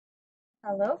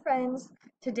Hello friends!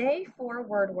 Today for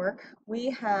word work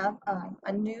we have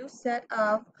a new set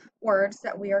of words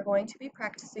that we are going to be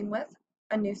practicing with,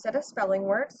 a new set of spelling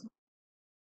words.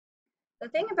 The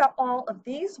thing about all of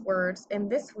these words in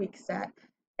this week's set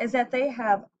is that they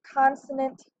have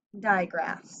consonant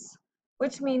digraphs,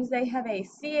 which means they have a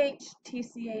CH,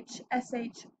 TCH,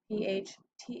 SH, PH,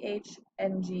 TH,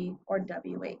 NG, or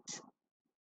WH.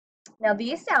 Now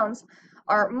these sounds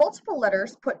are multiple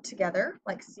letters put together,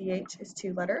 like CH is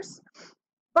two letters,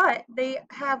 but they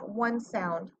have one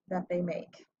sound that they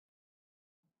make.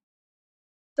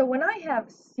 So when I have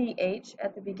CH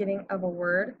at the beginning of a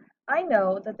word, I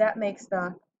know that that makes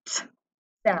the ch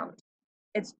sound.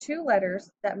 It's two letters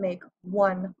that make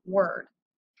one word.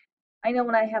 I know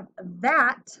when I have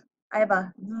that, I have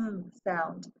a Z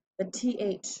sound, the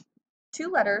TH. Two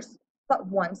letters, but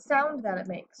one sound that it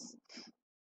makes.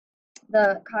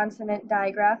 The consonant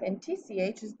digraph in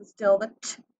TCH is still the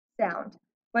ch sound,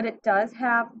 but it does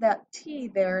have that T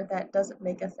there that doesn't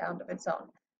make a sound of its own,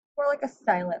 more like a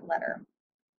silent letter.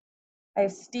 I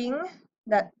have sting,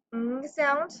 that ng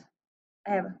sound.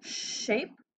 I have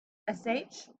shape,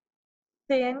 SH,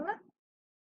 thin,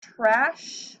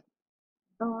 trash,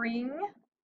 bring,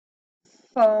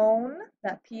 phone,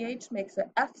 that PH makes an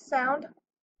F sound,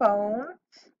 phone,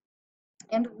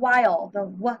 and while, the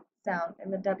W sound in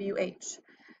the WH.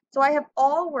 So I have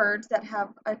all words that have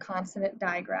a consonant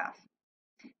digraph.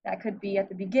 That could be at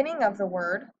the beginning of the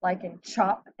word, like in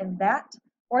chop and bat,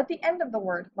 or at the end of the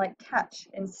word, like catch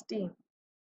and sting.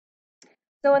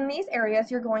 So in these areas,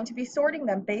 you're going to be sorting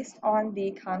them based on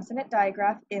the consonant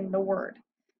digraph in the word.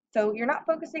 So you're not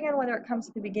focusing on whether it comes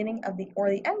to the beginning of the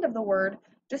or the end of the word,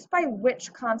 just by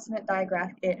which consonant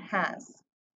digraph it has.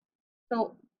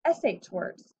 So SH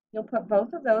words, you'll put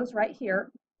both of those right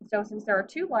here. So since there are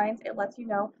two lines, it lets you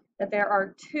know that there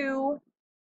are two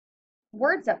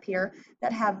words up here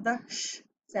that have the sh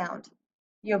sound.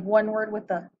 You have one word with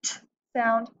the ch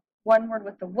sound, one word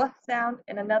with the w sound,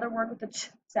 and another word with the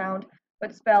ch sound,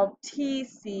 but spelled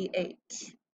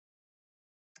TCH.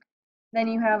 Then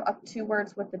you have up two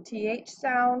words with the TH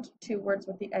sound, two words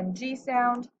with the NG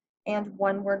sound, and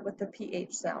one word with the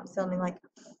PH sound, sounding like.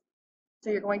 So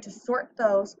you're going to sort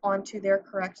those onto their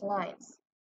correct lines.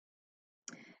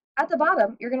 At the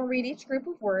bottom, you're going to read each group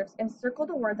of words and circle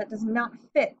the word that does not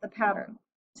fit the pattern.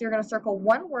 So you're going to circle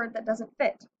one word that doesn't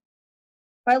fit.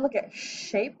 If I look at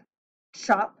shape,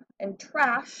 chop, and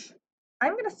trash,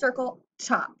 I'm going to circle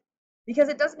chop because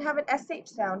it doesn't have an SH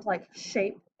sound like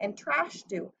shape and trash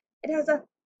do. It has a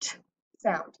ch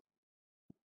sound.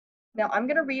 Now I'm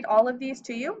going to read all of these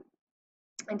to you,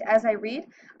 and as I read,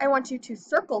 I want you to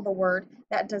circle the word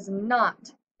that does not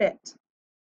fit.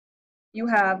 You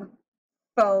have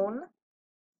phone,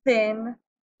 thin,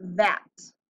 that.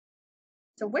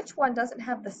 So which one doesn't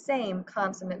have the same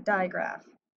consonant digraph?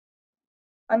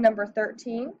 On number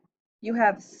 13, you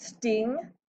have sting,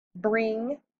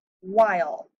 bring,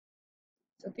 while.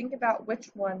 So think about which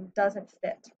one doesn't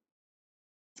fit.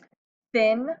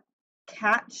 Thin,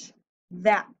 catch,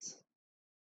 that.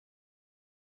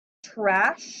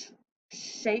 Trash,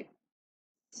 shape,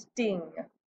 sting.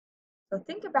 So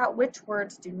think about which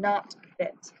words do not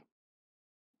fit.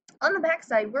 On the back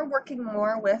side, we're working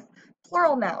more with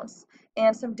plural nouns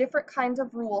and some different kinds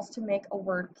of rules to make a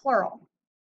word plural,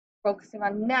 focusing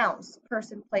on nouns,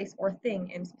 person, place, or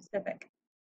thing in specific.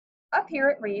 Up here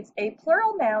it reads, a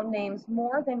plural noun names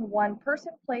more than one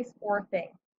person, place, or thing.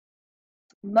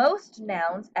 Most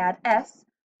nouns add s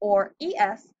or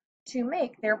es to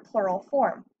make their plural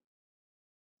form.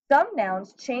 Some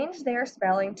nouns change their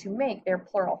spelling to make their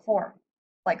plural form,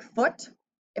 like foot.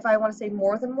 If I want to say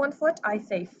more than one foot, I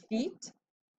say feet.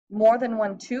 More than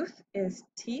one tooth is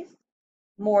teeth.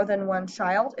 More than one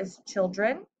child is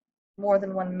children. More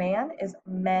than one man is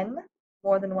men.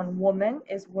 More than one woman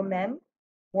is women.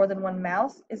 More than one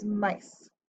mouse is mice.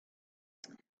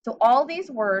 So all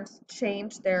these words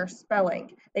change their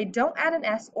spelling. They don't add an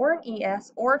S or an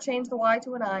ES or change the Y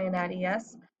to an I and add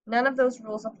ES. None of those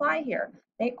rules apply here.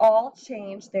 They all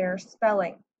change their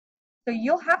spelling. So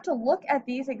you'll have to look at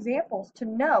these examples to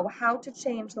know how to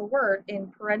change the word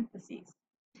in parentheses.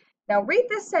 Now read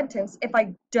this sentence if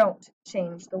I don't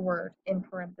change the word in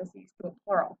parentheses to a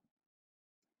plural.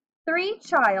 3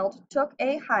 child took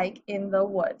a hike in the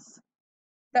woods.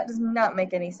 That does not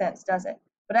make any sense, does it?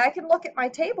 But I can look at my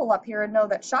table up here and know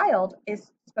that child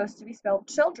is supposed to be spelled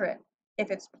children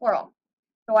if it's plural.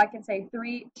 So I can say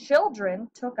 3 children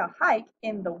took a hike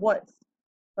in the woods.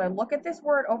 So I look at this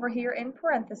word over here in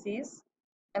parentheses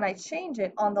and I change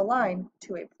it on the line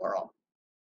to a plural.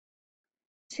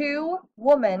 2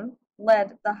 women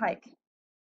led the hike.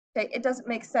 Okay, it doesn't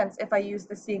make sense if I use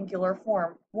the singular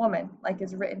form, woman, like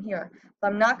is written here. So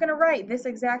I'm not going to write this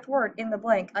exact word in the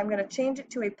blank. I'm going to change it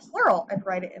to a plural and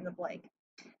write it in the blank.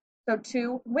 So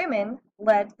 2 women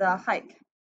led the hike.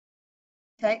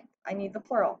 Okay, I need the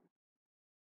plural.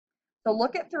 So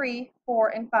look at 3, 4,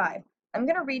 and 5. I'm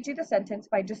going to read you the sentence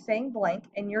by just saying blank,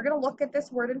 and you're going to look at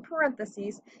this word in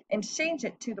parentheses and change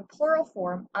it to the plural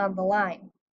form on the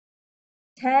line.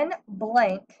 10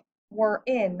 blank were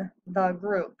in the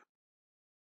group.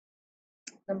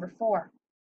 Number 4.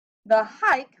 The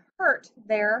hike hurt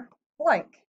their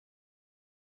blank.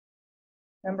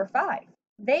 Number 5.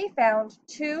 They found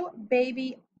 2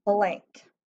 baby blank.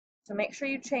 So make sure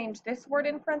you change this word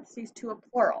in parentheses to a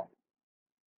plural.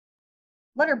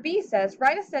 Letter B says,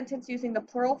 write a sentence using the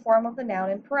plural form of the noun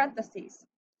in parentheses.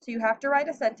 So you have to write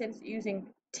a sentence using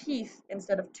teeth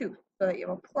instead of tooth so that you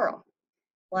have a plural.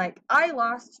 Like, I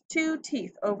lost 2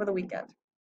 teeth over the weekend.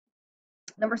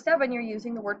 Number 7, you're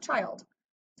using the word child.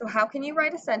 So how can you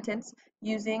write a sentence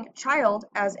using child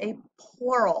as a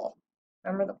plural?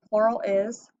 Remember, the plural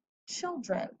is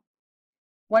children.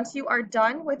 Once you are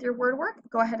done with your word work,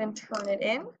 go ahead and turn it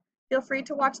in. Feel free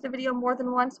to watch the video more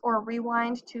than once or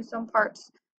rewind to some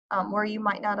parts where you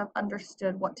might not have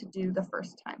understood what to do the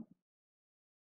first time.